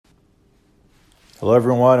Hello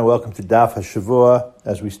everyone and welcome to Daf HaShavua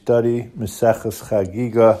as we study Maseches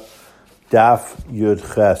Chagigah, Daf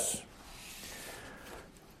Yud Ches.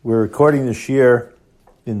 We're recording the shiur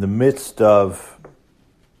in the midst of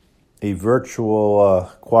a virtual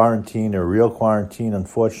quarantine or real quarantine,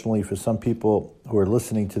 unfortunately for some people who are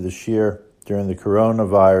listening to the shiur during the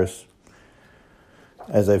coronavirus.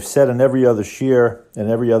 As I've said in every other shiur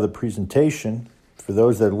and every other presentation, for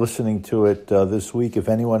those that are listening to it this week, if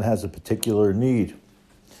anyone has a particular need,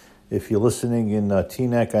 if you're listening in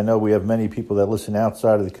Teaneck, I know we have many people that listen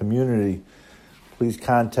outside of the community, please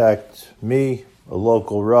contact me, a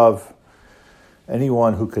local Rav,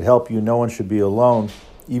 anyone who could help you. No one should be alone,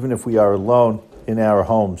 even if we are alone in our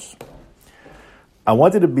homes. I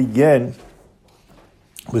wanted to begin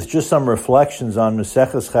with just some reflections on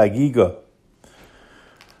Maseches Chagigah.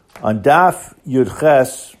 On Daf Yud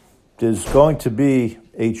Ches, there's going to be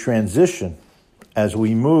a transition as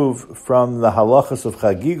we move from the halachas of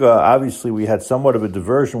Chagigah. Obviously, we had somewhat of a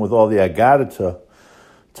diversion with all the Agadata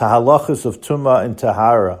to halachas of Tumah and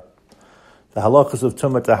Tahara. The halachas of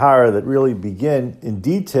Tumah Tahara that really begin in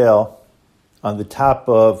detail on the top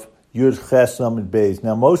of Yud Ches Amud Beis.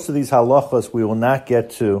 Now, most of these halachas we will not get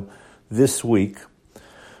to this week,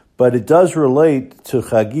 but it does relate to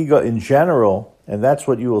Chagigah in general, and that's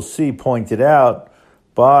what you will see pointed out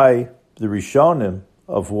by the Rishonim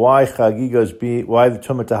of why Chagigah why the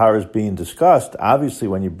Tumah Tahara is being discussed. Obviously,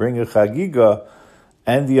 when you bring a Chagigah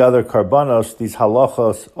and the other karbanos, these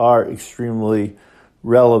halachos are extremely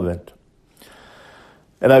relevant.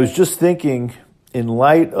 And I was just thinking, in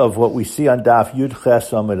light of what we see on Daf Yud Ches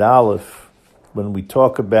Amud Aleph, when we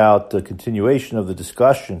talk about the continuation of the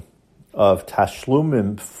discussion of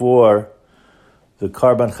tashlumim for the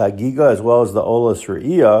karban Chagigah as well as the olas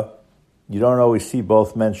re'iyah, you don't always see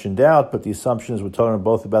both mentioned out, but the assumption is we're talking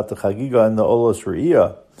both about the Chagigah and the olas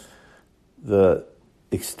re'iyah, the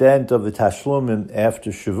extent of the tashlumim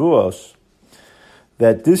after Shavuos,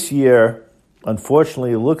 that this year,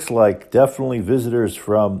 unfortunately, it looks like definitely visitors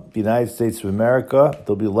from the United States of America.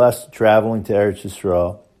 There'll be less traveling to Eretz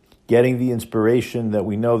Yisrael, getting the inspiration that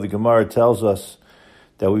we know the Gemara tells us,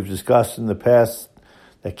 that we've discussed in the past,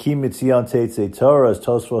 that Ki Mitzion Teitzei Torah, as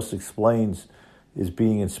Tosfos explains, is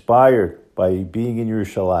being inspired by being in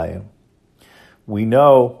Yerushalayim. We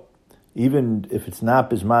know, even if it's not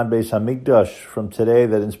Bisman Beis Hamikdash from today,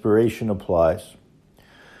 that inspiration applies.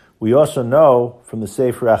 We also know from the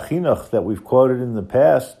Sefer HaChinuch that we've quoted in the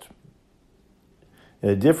past, in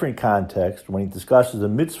a different context, when he discusses the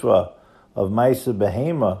mitzvah of Ma'aseh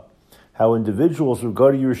Behema, how individuals would go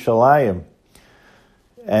to Yerushalayim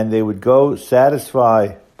and they would go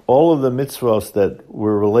satisfy all of the mitzvahs that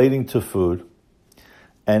were relating to food,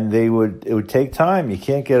 and it would take time. You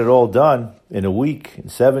can't get it all done in a week, in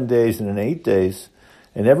 7 days, and in 8 days.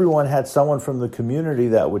 And everyone had someone from the community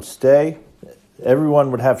that would stay.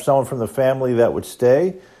 Everyone would have someone from the family that would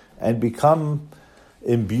stay and become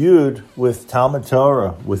imbued with Talmud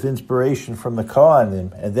Torah, with inspiration from the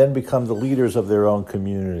Kohanim, and then become the leaders of their own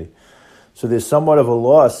community. So there's somewhat of a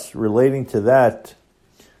loss relating to that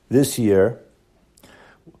this year.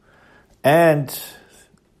 And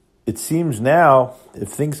it seems now, if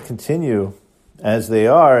things continue as they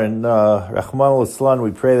are, and Rahman al-Islam,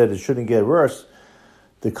 we pray that it shouldn't get worse,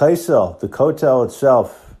 the Kaisel, the Kotel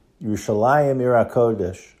itself, Yerushalayim Ir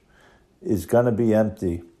HaKodesh, is going to be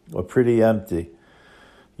empty, or pretty empty.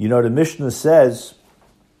 You know, the Mishnah says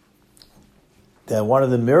that one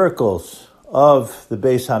of the miracles of the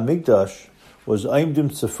Beis HaMikdash was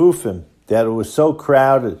Aimdim Tzafufim, that it was so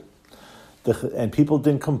crowded, and people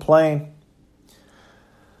didn't complain.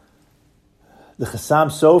 The Chassam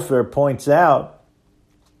Sofer points out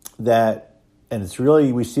that, and it's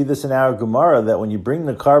really, we see this in our Gemara, that when you bring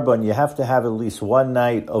the karban, you have to have at least one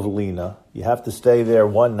night of lina. You have to stay there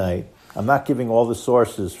one night. I'm not giving all the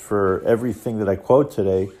sources for everything that I quote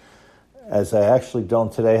today, as I actually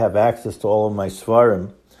don't today have access to all of my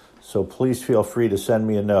svarim. So please feel free to send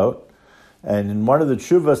me a note. And in one of the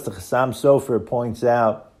tshuvas, the Chassam Sofer points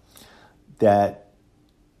out that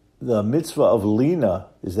the mitzvah of lina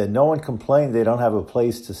is that no one complained they don't have a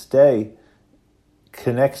place to stay,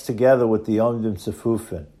 connects together with the Omdim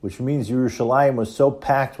Tzafufin, which means Yerushalayim was so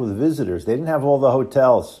packed with visitors. They didn't have all the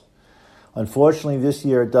hotels. Unfortunately, this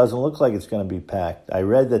year it doesn't look like it's going to be packed. I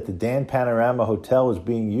read that the Dan Panorama Hotel is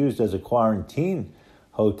being used as a quarantine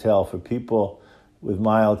hotel for people with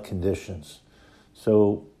mild conditions.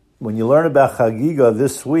 So when you learn about Chagigah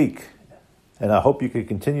this week, and I hope you can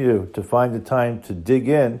continue to find the time to dig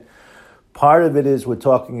in, part of it is we're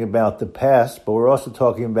talking about the past, but we're also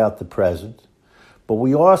talking about the present. But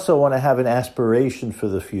we also want to have an aspiration for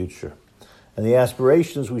the future. And the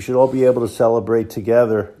aspirations we should all be able to celebrate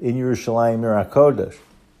together in Yerushalayim Ir HaKodesh.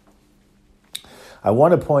 I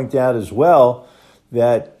want to point out as well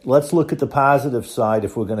that let's look at the positive side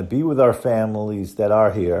if we're going to be with our families that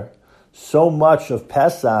are here. So much of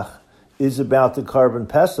Pesach is about the Karban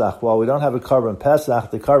Pesach. While we don't have a Karban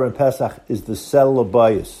Pesach, the Karban Pesach is the Sel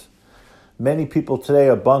L'Bayis. Many people today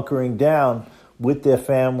are bunkering down with their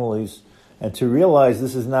families, and to realize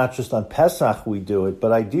this is not just on Pesach we do it,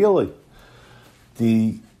 but ideally,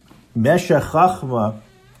 the Meshech Chachma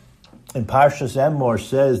in Parshas Emor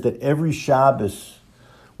says that every Shabbos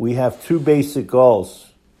we have two basic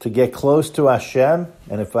goals: to get close to Hashem,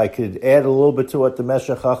 and if I could add a little bit to what the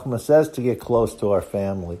Meshech Chachma says, to get close to our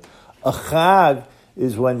family. A Chag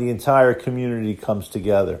is when the entire community comes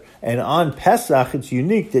together. And on Pesach, it's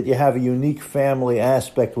unique that you have a unique family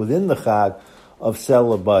aspect within the Chag of Sel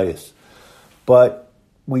L'Bayis. But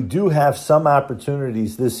we do have some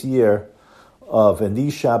opportunities this year and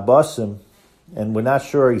these Shabbosim, and we're not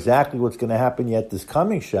sure exactly what's going to happen yet this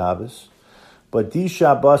coming Shabbos, but these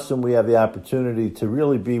Shabbosim we have the opportunity to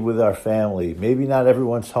really be with our family. Maybe not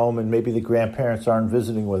everyone's home and maybe the grandparents aren't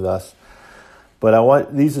visiting with us,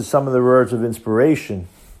 but these are some of the words of inspiration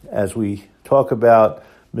as we talk about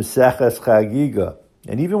Maseches Chagigah.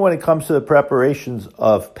 And even when it comes to the preparations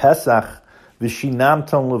of Pesach,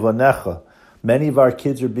 V'shinamton Levanecha, many of our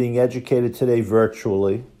kids are being educated today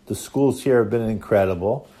virtually. The schools here have been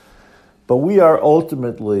incredible. But we are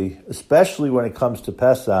ultimately, especially when it comes to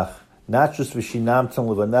Pesach, not just V'shinamton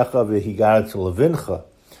Levanecha V'higara to Levincha.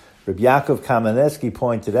 Rabbi Yaakov Kamenetsky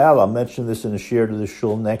pointed out, I'll mention this in a shiur to the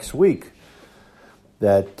shul next week,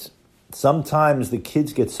 that sometimes the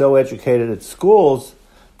kids get so educated at schools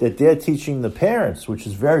that they're teaching the parents, which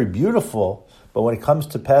is very beautiful. But when it comes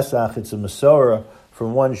to Pesach, it's a Masorah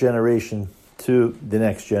from one generation to the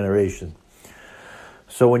next generation.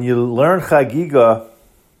 So when you learn Chagigah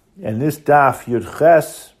and this Daf Yud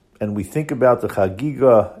Ches, and we think about the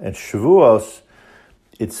Chagigah and Shavuos,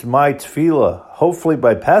 it's my tefillah, hopefully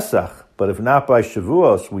by Pesach, but if not by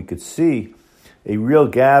Shavuos, we could see a real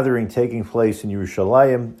gathering taking place in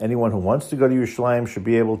Yerushalayim. Anyone who wants to go to Yerushalayim should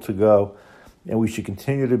be able to go, and we should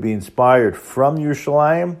continue to be inspired from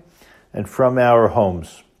Yerushalayim and from our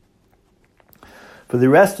homes. For the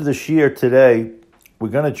rest of the shiur today, we're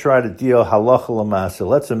going to try to deal halacha l'maaseh.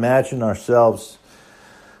 Let's imagine ourselves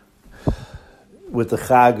with the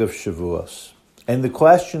Chag of Shavuos. And the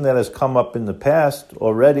question that has come up in the past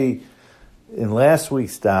already in last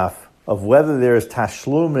week's daf of whether there is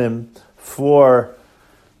tashlumim for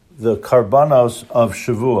the karbanos of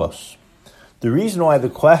Shavuos. The reason why the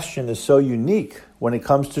question is so unique when it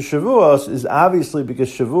comes to Shavuos is obviously because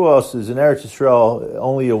Shavuos is in Eretz Yisrael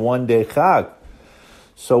only a one-day Chag.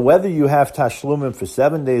 So whether you have tashlumim for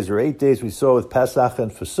 7 days or 8 days, we saw with Pesach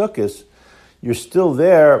and for Sukkot, you're still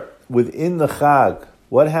there within the Chag.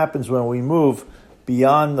 What happens when we move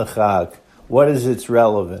beyond the Chag? What is its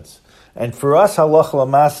relevance? And for us, halacha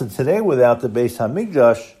l'maaseh today, without the Beis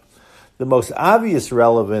Hamikdash, the most obvious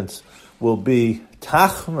relevance will be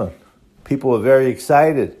Tachnun. People are very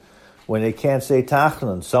excited when they can't say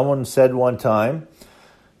Tachnun. Someone said one time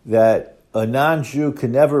that a non-Jew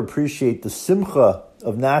can never appreciate the simcha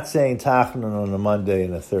of not saying Tachnun on a Monday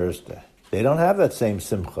and a Thursday. They don't have that same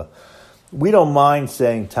simcha. We don't mind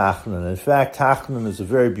saying Tachnun. In fact, Tachnun is a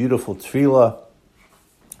very beautiful tefillah.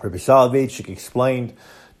 Rabbi Soloveitchik explained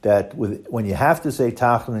that when you have to say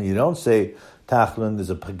Tachnun, you don't say Tachnun, there's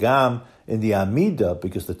a pagam in the Amida,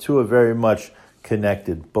 because the two are very much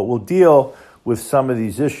connected. But we'll deal with some of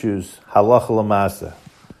these issues, halacha l'maaseh.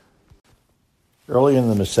 Early in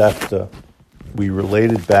the Masechta, we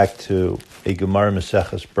related back to a Gemara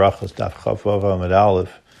Maseches Brachos, Daf Chavav Amud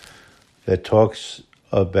Aleph, that talks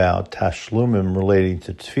about tashlumim relating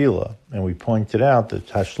to tefillah. And we pointed out that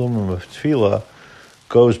tashlumim of tefillah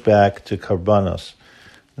goes back to karbanos.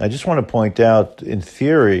 And I just want to point out, in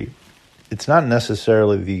theory, it's not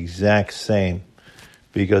necessarily the exact same,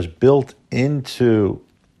 because built into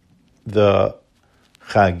the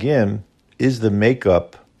chagim is the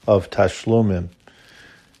makeup of tashlumim.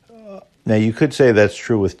 Now, you could say that's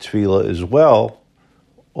true with tefillah as well,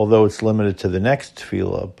 although it's limited to the next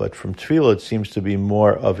tefillah. But from tefillah, it seems to be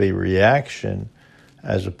more of a reaction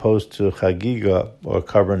as opposed to Chagigah or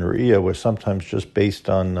Karban Re'iyah, where sometimes just based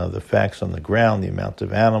on the facts on the ground, the amount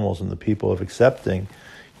of animals and the people of accepting,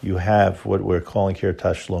 you have what we're calling here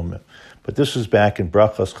Tashlumim. But this was back in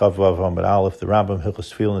Brachos Chavav Amud Aleph, the Rambam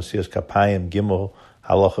Hilchos Tefillah Nesiyas Kapayim Gimel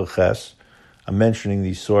Halacha Ches. I'm mentioning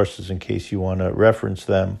these sources in case you want to reference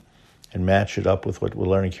them and match it up with what we're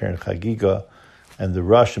learning here in Chagigah, and the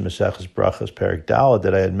Rush in Maseches Brachos Perek Daled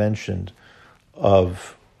that I had mentioned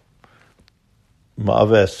of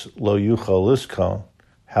Ma'aves lo yuchal liskon,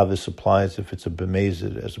 how this applies if it's a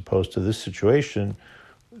bemazed, as opposed to this situation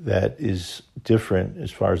that is different as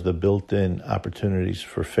far as the built-in opportunities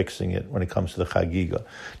for fixing it when it comes to the Chagigah.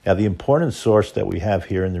 Now, the important source that we have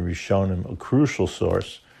here in the Rishonim, a crucial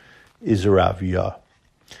source, is a Rav Yah.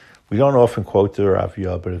 We don't often quote the Rav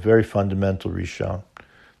Yah, but a very fundamental Rishon.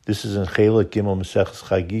 This is in Chelek Gimel Maseches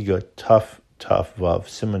Chagigah, Taf Vav,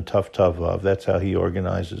 Siman Taf Vav. That's how he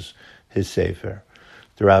organizes his Sefer.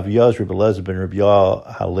 The Rav Yah is Rebbe Eliezer ben Rebbe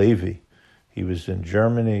Yah Halevi. He was in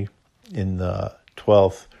Germany in the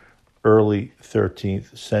 12th, early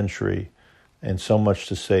 13th century, and so much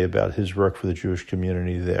to say about his work for the Jewish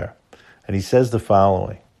community there. And he says the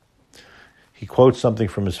following. He quotes something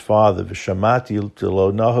from his father, V'shamati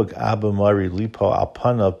lo nahug Abba Mari lipo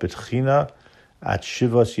alpana b'tchina at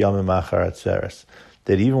shivas yamim achar atzeres.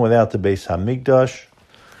 That even without the Beis Hamikdash,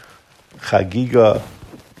 Chagigah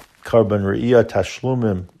Karban Re'iyah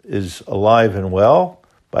Tashlumim is alive and well.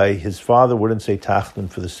 By his father wouldn't say Tachlim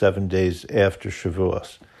for the 7 days after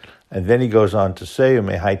Shavuos. And then he goes on to say,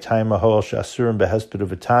 Umehai Taima Hoel Shasurim Behesped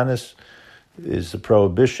V'tanis is a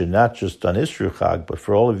prohibition, not just on Isru Chag, but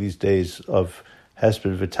for all of these days of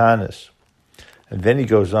Hesped V'tanis. And then he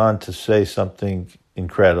goes on to say something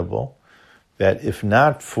incredible, that if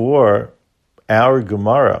not for our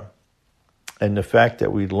Gemara and the fact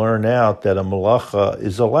that we learn out that a malacha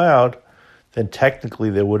is allowed, then technically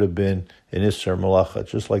there would have been an Isser Malacha,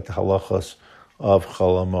 just like the halachas of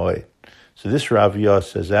Chol HaMoed. So this Rav Yah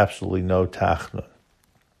says absolutely no Tachnun.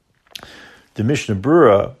 The Mishnah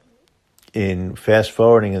Berurah, in fast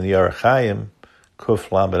forwarding in the Orach Chaim,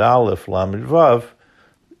 Kuf Lamed Aleph, Lamed Vav,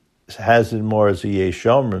 has it more as a Yesh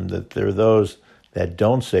Omrim, that there are those that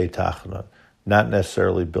don't say Tachnun, not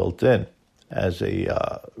necessarily built in as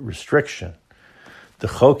a restriction. The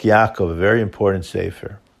Chok Yaakov, a very important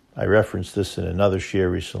sefer, I referenced this in another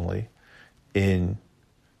shiur recently, in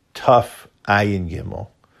Tuf Iyun Gimel,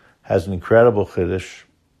 has an incredible chiddush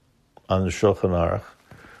on the Shulchan Aruch,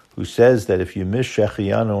 who says that if you miss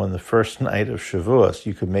Shechianu on the first night of Shavuos,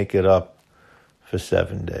 you could make it up for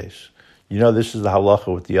 7 days. You know, this is the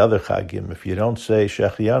halacha with the other Chagim. If you don't say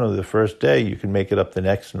Shechianu the first day, you can make it up the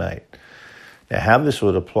next night. Now, how this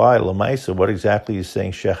would apply, Lamaisa, what exactly is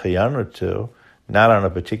saying Shechianu to, not on a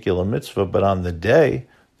particular mitzvah, but on the day,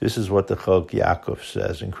 this is what the Chok Yaakov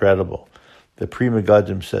says. Incredible. The Pri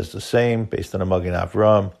Megadim says the same, based on a Magen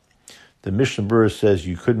Avram. The Mishnah Berurah says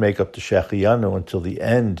you could make up the Shechianu until the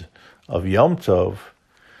end of Yom Tov.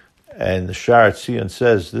 And the Sha'ar Tzion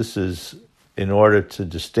says this is in order to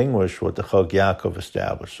distinguish what the Chok Yaakov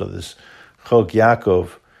established. So this Chok Yaakov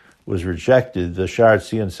was rejected. The Sha'ar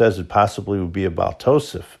Tzion says it possibly would be a Baal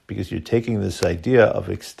Tosef, because you're taking this idea of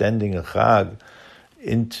extending a Chag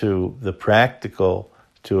into the practical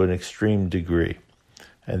to an extreme degree.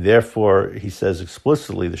 And therefore, he says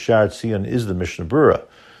explicitly, the Sha'ar Tzion is the Mishnah Berurah.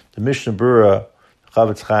 The Mishnah Berurah,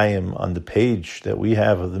 Chavetz Chaim, on the page that we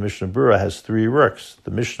have of the Mishnah Berurah, has 3 works.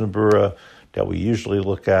 The Mishnah Berurah that we usually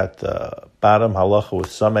look at, the bottom halacha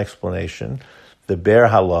with some explanation, the Ber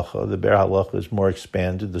halacha is more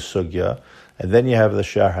expanded, the sugya, and then you have the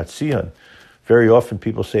Sha'ar Tzion. Very often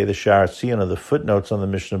people say the Sha'ar Tzion are the footnotes on the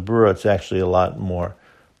Mishnah Berurah. It's actually a lot more.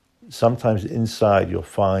 Sometimes inside you'll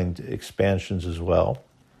find expansions as well,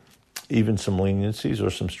 even some leniencies or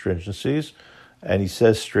some stringencies. And he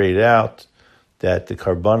says straight out that the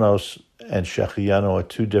karbanos and shechianu are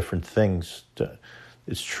 2 different things.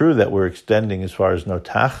 It's true that we're extending as far as no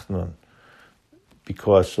tachnun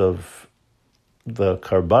because of the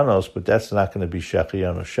karbanos, but that's not going to be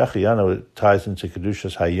shechianu. Shechianu ties into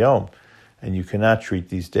kedushas hayom, and you cannot treat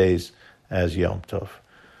these days as Yom Tov.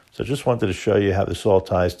 So I just wanted to show you how this all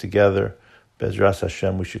ties together. Bezras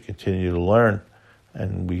Hashem, we should continue to learn,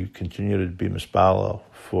 and we continue to be mispalo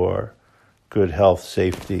for good health,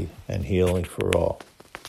 safety, and healing for all.